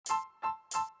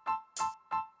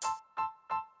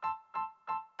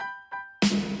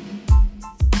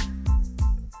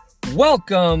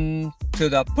Welcome to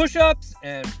the Push-Ups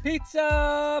and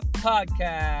Pizza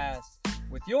Podcast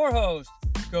with your hosts,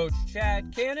 Coach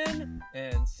Chad Cannon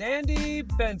and Sandy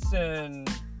Benson.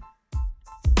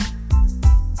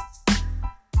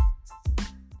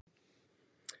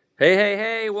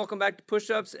 Hey, welcome back to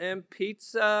Push-Ups and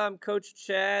Pizza. I'm Coach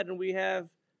Chad and we have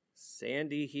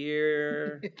Sandy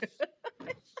here.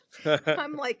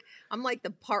 I'm like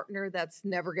the partner that's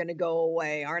never going to go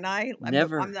away, aren't I? I'm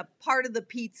the part of the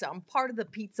pizza. I'm part of the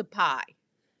pizza pie.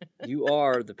 You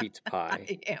are the pizza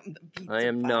pie. I am the pizza pie. I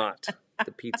am not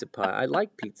the pizza pie. I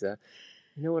like pizza.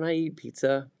 You know, when I eat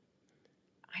pizza,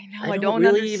 I know. I don't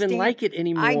really even like it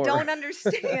anymore. I don't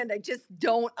understand. I just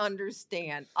don't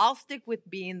understand. I'll stick with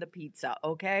being the pizza,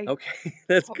 okay? Okay,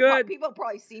 that's good. People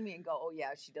probably see me and go, oh,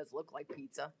 yeah, she does look like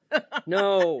pizza.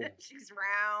 No. She's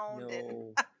round.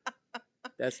 No.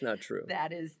 That's not true.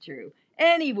 That is true.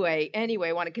 Anyway,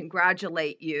 I want to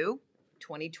congratulate you.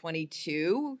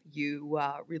 2022, you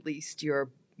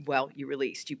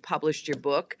published your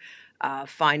book,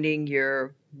 Finding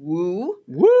Your Wooooo.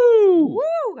 Woo!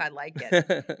 I like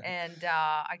it. And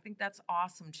I think that's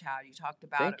awesome, Chad. You talked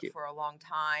about it for a long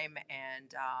time,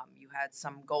 and you had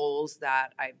some goals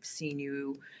that I've seen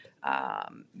you,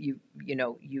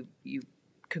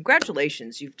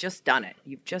 congratulations. You've just done it.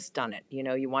 You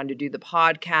know, you wanted to do the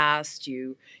podcast,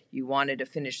 you wanted to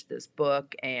finish this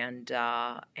book, and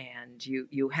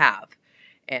you have.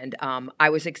 And I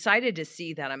was excited to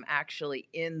see that I'm actually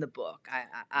in the book.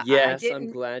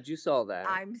 I'm glad you saw that.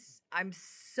 I'm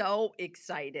so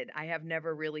excited. I have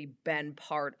never really been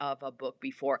part of a book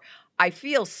before. I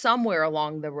feel somewhere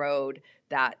along the road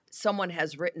that someone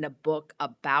has written a book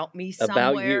about me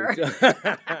somewhere. About you.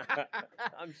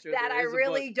 I'm sure that I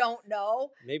really don't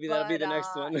know. Maybe that'll be the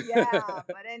next one. Yeah,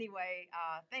 but anyway,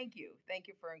 thank you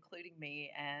for including me,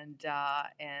 and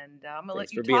I'm gonna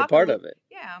let you for being a part of it.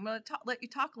 Yeah, I'm gonna let you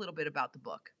talk a little bit about the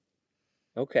book.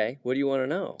 Okay, what do you want to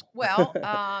know? Well,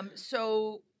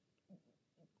 so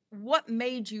what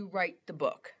made you write the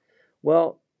book?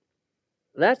 Well,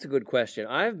 that's a good question.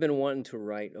 I've been wanting to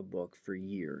write a book for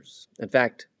years. In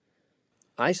fact,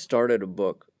 I started a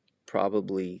book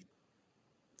probably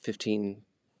 15,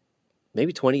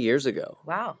 maybe 20 years ago.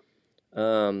 Wow.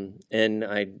 And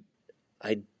I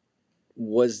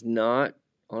was not,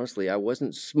 honestly, I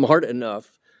wasn't smart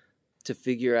enough to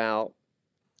figure out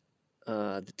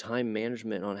the time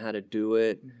management on how to do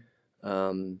it.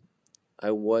 I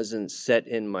wasn't set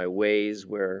in my ways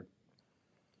where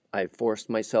I forced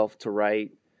myself to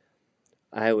write.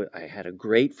 I had a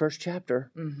great first chapter,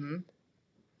 and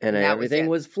everything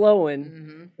was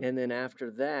flowing. And then after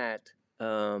that,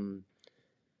 I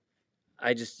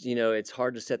just, it's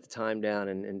hard to set the time down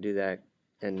and do that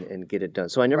and get it done.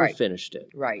 So I never finished it.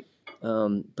 Right.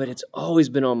 But it's always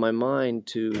been on my mind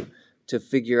to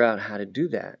figure out how to do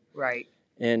that. Right.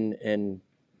 And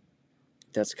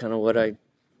that's kind of what I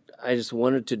just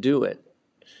wanted to do it.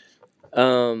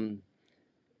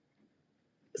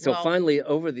 So finally,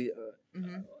 over the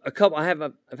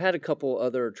I've had a couple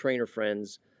other trainer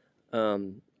friends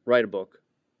write a book,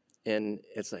 and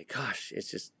it's like, gosh, it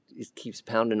keeps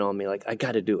pounding on me. Like, I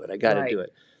got to do it. I got to do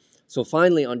it. So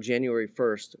finally, on January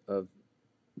 1st of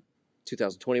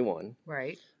 2021,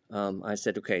 I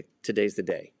said, okay, today's the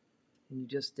day. And you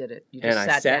just did it.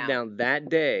 I sat down that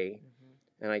day,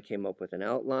 and I came up with an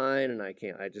outline, and I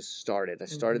just started. I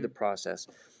started the process.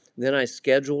 Then I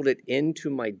scheduled it into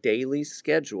my daily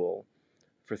schedule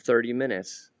for 30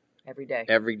 minutes. Every day.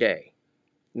 Every day.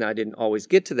 Now, I didn't always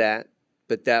get to that,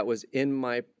 but that was in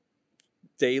my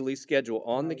daily schedule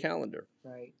on the calendar.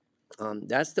 Right.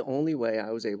 That's the only way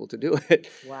I was able to do it.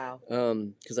 Wow.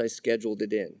 Because I scheduled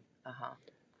it in. Uh-huh.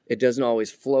 It doesn't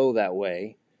always flow that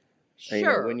way.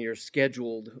 Sure. When you're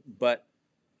scheduled, but,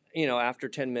 after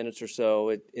 10 minutes or so,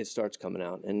 it starts coming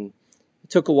out. And it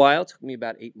took a while. It took me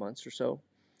about 8 months or so.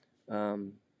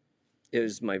 It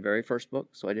was my very first book,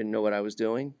 so I didn't know what I was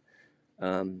doing.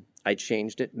 I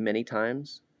changed it many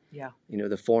times. Yeah.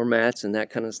 The formats and that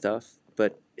kind of stuff.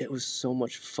 But it was so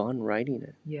much fun writing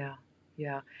it. Yeah.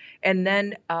 Yeah. And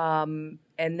then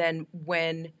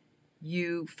when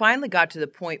you finally got to the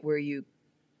point where you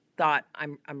thought,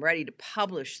 I'm ready to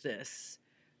publish this.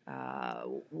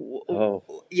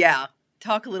 Yeah.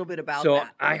 Talk a little bit about that. So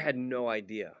I had no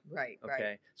idea. Right. Okay.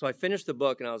 Right. So I finished the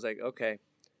book and I was like, okay.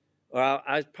 Well,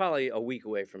 I was probably a week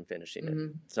away from finishing it.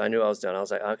 So I knew I was done. I was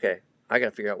like, okay, I got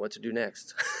to figure out what to do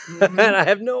next. And I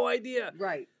have no idea.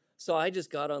 Right. So I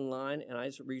just got online and I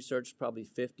researched probably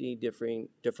 50 different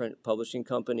publishing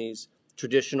companies,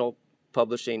 traditional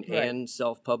publishing and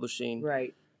self-publishing.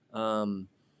 Right. And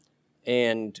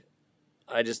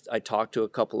I talked to a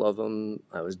couple of them.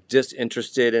 I was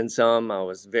disinterested in some. I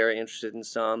was very interested in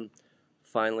some.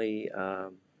 Finally,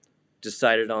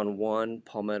 decided on one,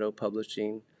 Palmetto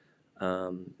Publishing,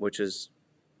 which is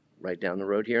right down the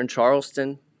road here in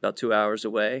Charleston, about 2 hours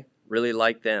away. Really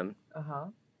liked them. Uh-huh.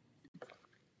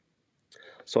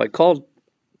 So I called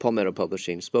Palmetto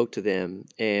Publishing, spoke to them,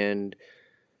 and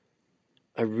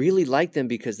I really liked them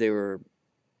because they were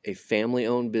a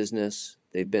family-owned business.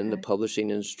 They've been in the Okay. publishing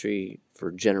industry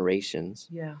for generations.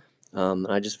 Yeah. And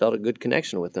I just felt a good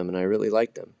connection with them, and I really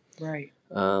liked them. Right.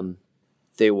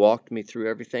 They walked me through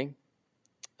everything,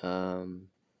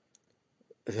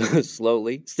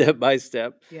 slowly, step by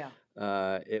step. Yeah.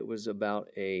 It was about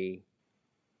a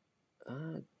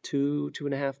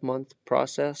 2.5 month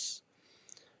process.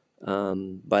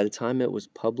 By the time it was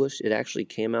published, it actually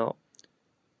came out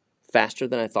faster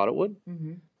than I thought it would.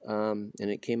 Mm-hmm.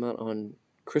 And it came out on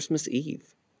Christmas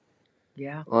Eve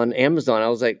Yeah. on Amazon. I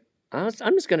was like, I'm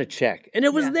just going to check. And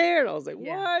it was Yeah. there. And I was like,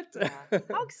 Yeah. what? Yeah.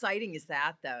 How exciting is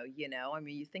that, though? I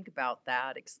mean, you think about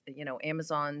that.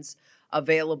 Amazon's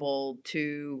available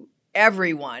to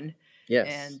everyone, Yes.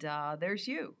 and there's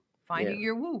you finding Yeah.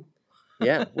 your woo.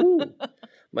 Yeah. Woo.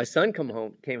 My son came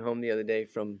home the other day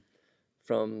from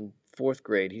fourth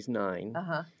grade. He's 9.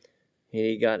 Uh-huh.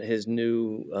 He got his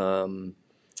new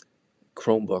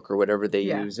Chromebook or whatever they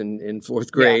Yeah. use in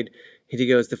fourth grade. He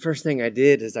goes, the first thing I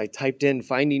did is I typed in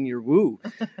 "finding your woo,"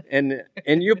 and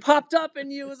you popped up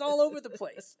and you was all over the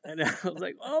place. And I was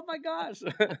like, oh my gosh.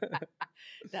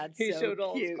 That's He so showed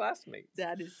all his cute. classmates.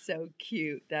 That is so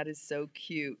cute. That is so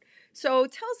cute. So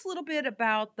tell us a little bit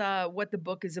about what the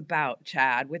book is about,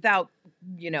 Chad, without,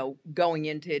 going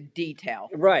into detail.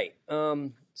 Right.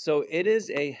 So it is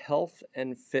a health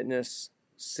and fitness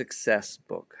success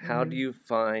book. How do Mhm. you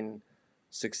find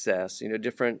success?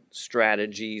 Different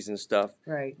strategies and stuff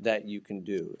Right. that you can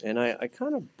do. And I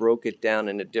kind of broke it down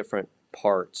into different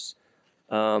parts.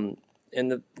 And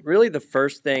the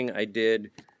first thing I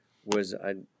did was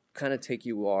I kind of take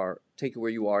you where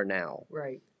you are now,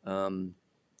 Right. and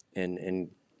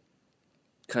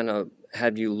kind of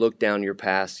have you look down your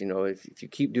past. If you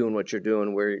keep doing what you're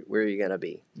doing, where are you gonna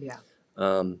be? Yeah.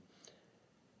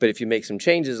 But if you make some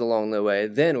changes along the way,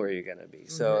 then where are you gonna be?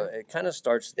 So it kind of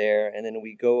starts there, and then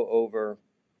we go over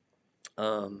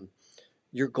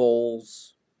your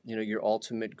goals. Your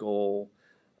ultimate goal,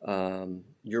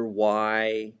 your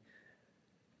why.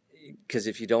 Because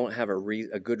if you don't have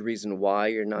a good reason why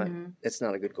you're not, it's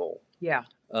not a good goal. Yeah.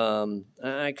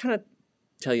 I kind of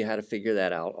tell you how to figure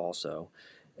that out also.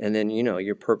 And then,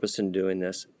 your purpose in doing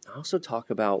this. I also talk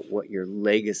about what you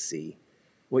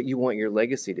want your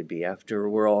legacy to be after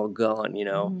we're all gone,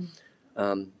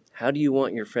 How do you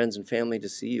want your friends and family to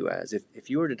see you as? If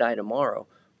you were to die tomorrow,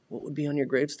 what would be on your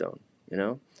gravestone,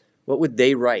 What would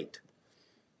they write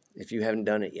if you haven't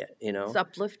done it yet, It's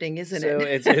uplifting, isn't So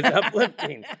it? it's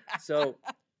uplifting. So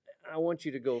I want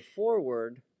you to go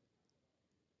forward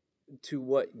to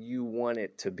what you want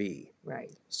it to be.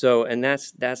 Right. So, and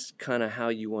that's kind of how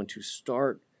you want to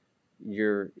start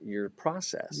your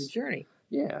process. Your journey.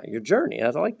 Yeah, your journey. I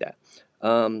like that.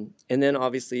 And then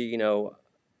obviously,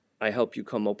 I help you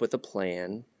come up with a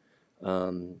plan.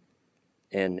 And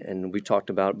we talked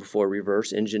about it before,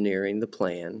 reverse engineering the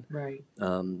plan. Right.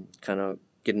 Kind of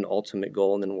get an ultimate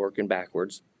goal and then working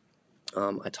backwards.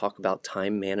 I talk about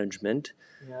time management.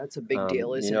 Yeah, that's a big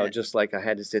deal, isn't it? Just like I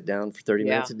had to sit down for 30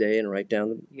 minutes a day and write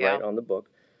on the book.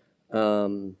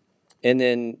 And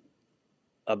then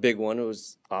a big one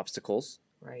was obstacles.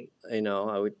 Right.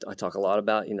 I talk a lot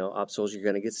about, obstacles. You're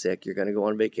going to get sick. You're going to go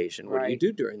on vacation. What do you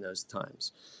do during those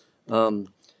times?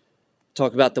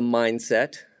 Talk about the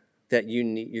mindset that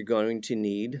you're going to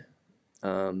need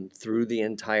through the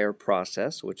entire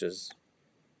process, which is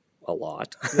a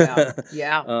lot. Yeah.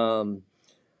 Yeah.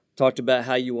 Talked about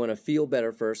how you want to feel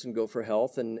better first and go for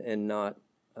health and not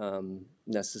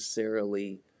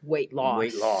necessarily weight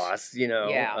loss.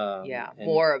 Yeah. Yeah.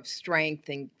 More of strength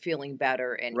and feeling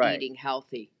better and eating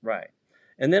healthy. Right.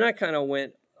 And then I kind of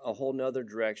went a whole nother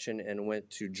direction and went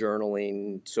to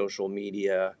journaling, social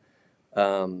media,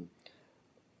 how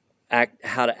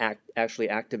to actually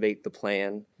activate the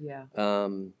plan. Yeah.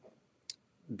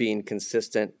 Being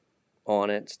consistent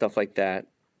on it, stuff like that.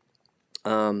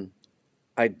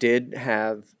 I did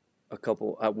have a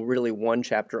couple, really one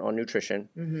chapter on nutrition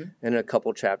and a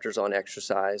couple chapters on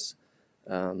exercise,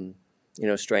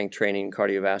 strength training,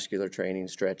 cardiovascular training,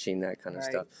 stretching, that kind of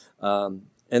stuff.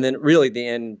 And then really the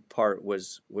end part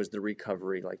was the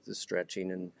recovery, like the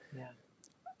stretching and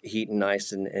heat and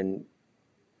ice. And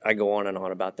I go on and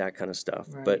on about that kind of stuff.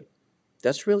 Right. But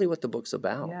that's really what the book's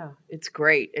about. Yeah, it's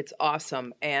great. It's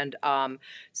awesome. And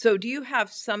so do you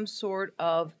have some sort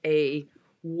of a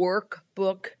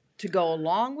workbook to go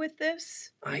along with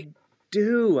this? I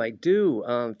do.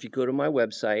 If you go to my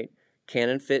website,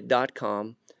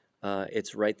 canonfit.com,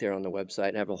 it's right there on the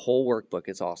website. I have a whole workbook.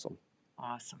 It's awesome.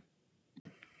 Awesome.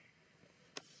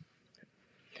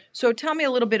 So tell me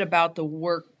a little bit about the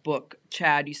workbook,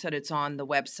 Chad. You said it's on the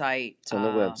website. It's on the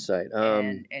website.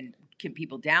 And can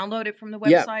people download it from the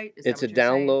Yeah, website? Is that it's a what you're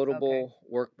saying? downloadable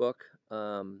workbook.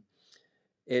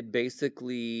 It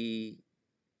basically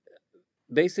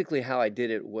how I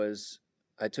did it was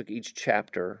I took each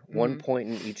chapter, one point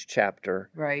in each chapter,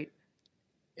 Right.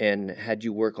 and had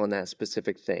you work on that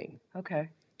specific thing. Okay.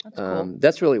 That's cool.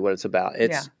 That's really what it's about.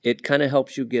 Yeah. It kind of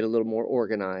helps you get a little more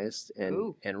organized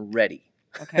Ooh. and ready.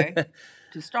 Okay.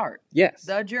 To start Yes.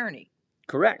 the journey.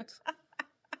 Correct.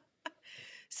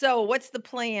 So what's the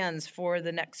plans for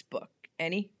the next book?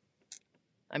 Any?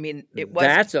 I mean, it was.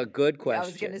 That's a good question. I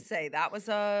was going to say that's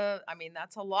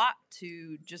a lot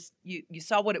to just, you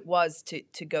saw what it was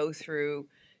to go through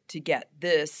to get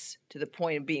this to the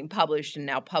point of being published and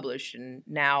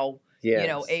now,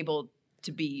 Yes. able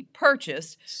to be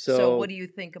purchased. So what do you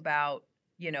think about,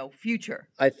 future?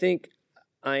 I think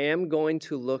I am going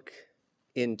to look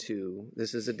into,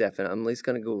 this is a definite, I'm at least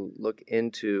going to go look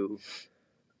into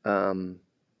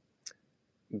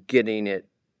getting it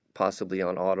possibly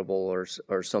on Audible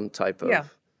or some type of I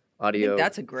audio think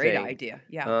that's a great thing. idea.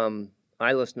 Yeah.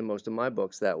 I listen to most of my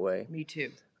books that way. Me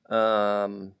too.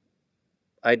 I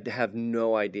have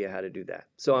no idea how to do that.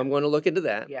 So I'm going to look into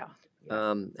that. Yeah.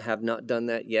 Have not done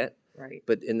that yet. Right.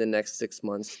 But in the next 6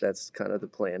 months, that's kind of the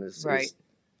plan is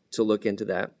to look into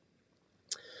that.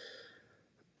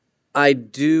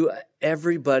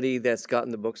 Everybody that's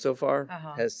gotten the book so far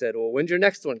has said, well, when's your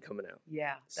next one coming out?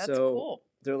 Yeah, that's So cool.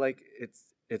 they're like,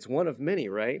 it's one of many,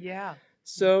 right? Yeah.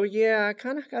 So yeah, I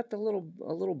kind of got a little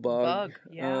bug.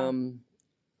 Yeah.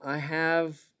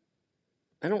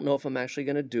 I don't know if I'm actually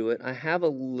going to do it. I have a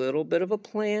little bit of a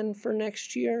plan for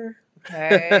next year.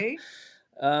 Okay.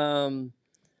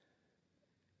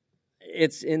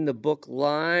 It's in the book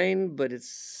line, but it's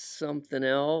something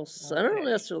else. I don't Okay.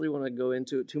 necessarily want to go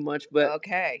into it too much, but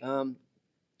Okay.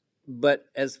 but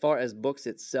as far as books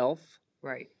itself,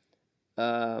 Right.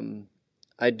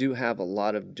 I do have a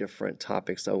lot of different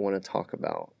topics I want to talk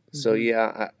about. So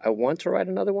yeah, I want to write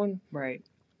another one. Right.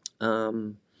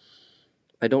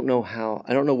 I don't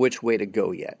know which way to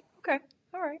go yet. Okay.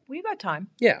 All right. Well, you got time.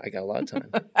 Yeah, I got a lot of time.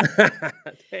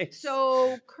 Thanks.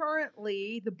 So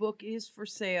currently, the book is for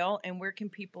sale, and where can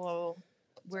people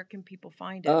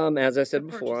find it? As I said To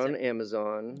before, on purchase it.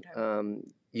 Amazon, Okay.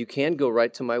 you can go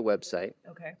right to my website.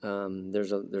 Okay.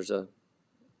 There's a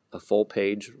full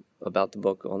page about the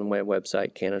book on my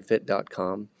website,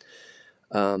 canonfit.com.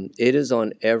 It is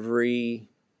on every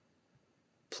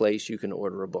place you can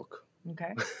order a book.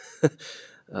 Okay.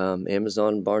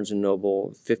 Amazon, Barnes &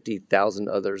 Noble, 50,000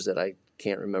 others that I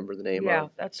can't remember the name Yeah,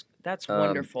 of. that's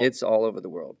wonderful. It's all over the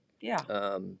world. Yeah.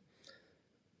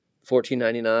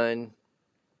 $14.99,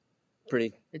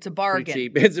 pretty It's a bargain.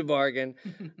 cheap. It's a bargain.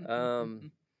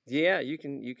 Yeah, you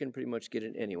can pretty much get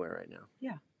it anywhere right now.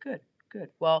 Yeah. Good.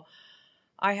 Well,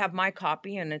 I have my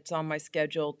copy, and it's on my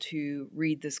schedule to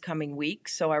read this coming week.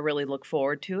 So I really look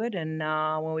forward to it. And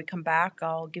when we come back,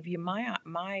 I'll give you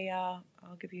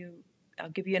I'll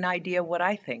give you an idea of what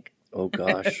I think. Oh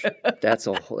gosh, that's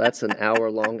an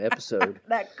hour-long episode.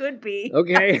 That could be.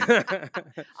 Okay.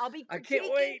 I'll be critiquing. I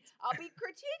can't wait. I'll be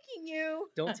critiquing you.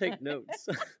 Don't take notes.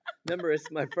 Remember,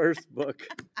 it's my first book.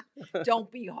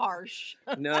 Don't be harsh.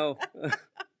 No.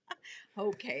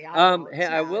 Okay. Hey,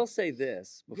 I will say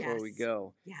this before we Yes.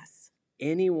 go. Yes.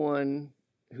 Anyone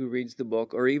who reads the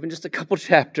book, or even just a couple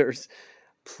chapters,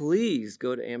 please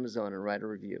go to Amazon and write a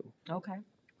review. Okay.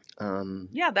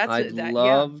 Yeah, that's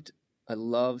it. I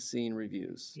love seeing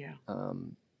reviews. Yeah.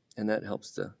 And that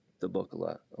helps the book a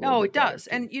lot. Oh, it does.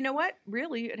 And you know what?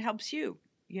 Really, it helps you.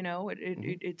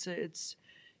 It's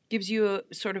gives you a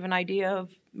sort of an idea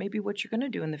of maybe what you're going to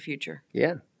do in the future.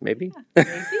 Yeah, maybe.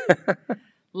 Yeah, maybe.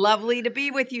 Lovely to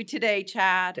be with you today,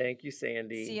 Chad. Thank you,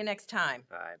 Sandy. See you next time.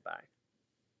 All right, bye.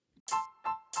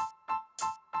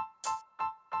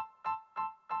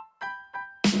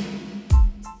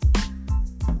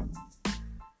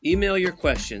 Email your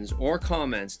questions or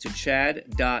comments to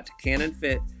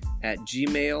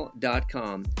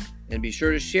chad.canonfit@gmail.com and be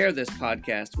sure to share this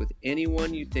podcast with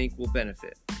anyone you think will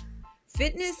benefit.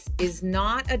 Fitness is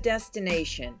not a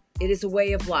destination. It is a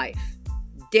way of life.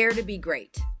 Dare to be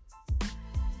great.